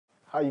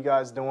How you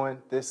guys doing?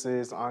 This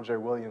is Andre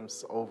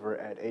Williams over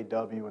at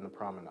AW in the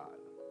Promenade.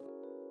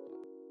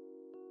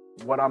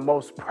 What I'm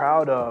most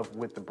proud of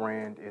with the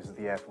brand is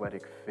the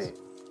athletic fit.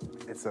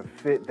 It's a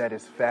fit that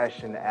is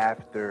fashioned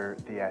after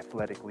the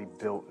athletically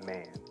built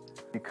man.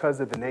 Because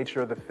of the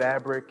nature of the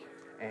fabric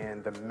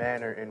and the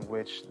manner in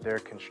which they're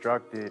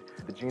constructed,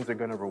 the jeans are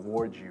going to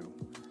reward you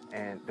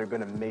and they're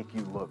going to make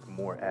you look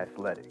more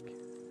athletic.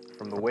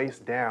 From the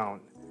waist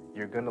down,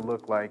 you're going to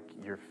look like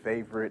your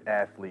favorite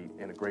athlete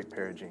in a great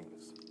pair of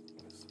jeans.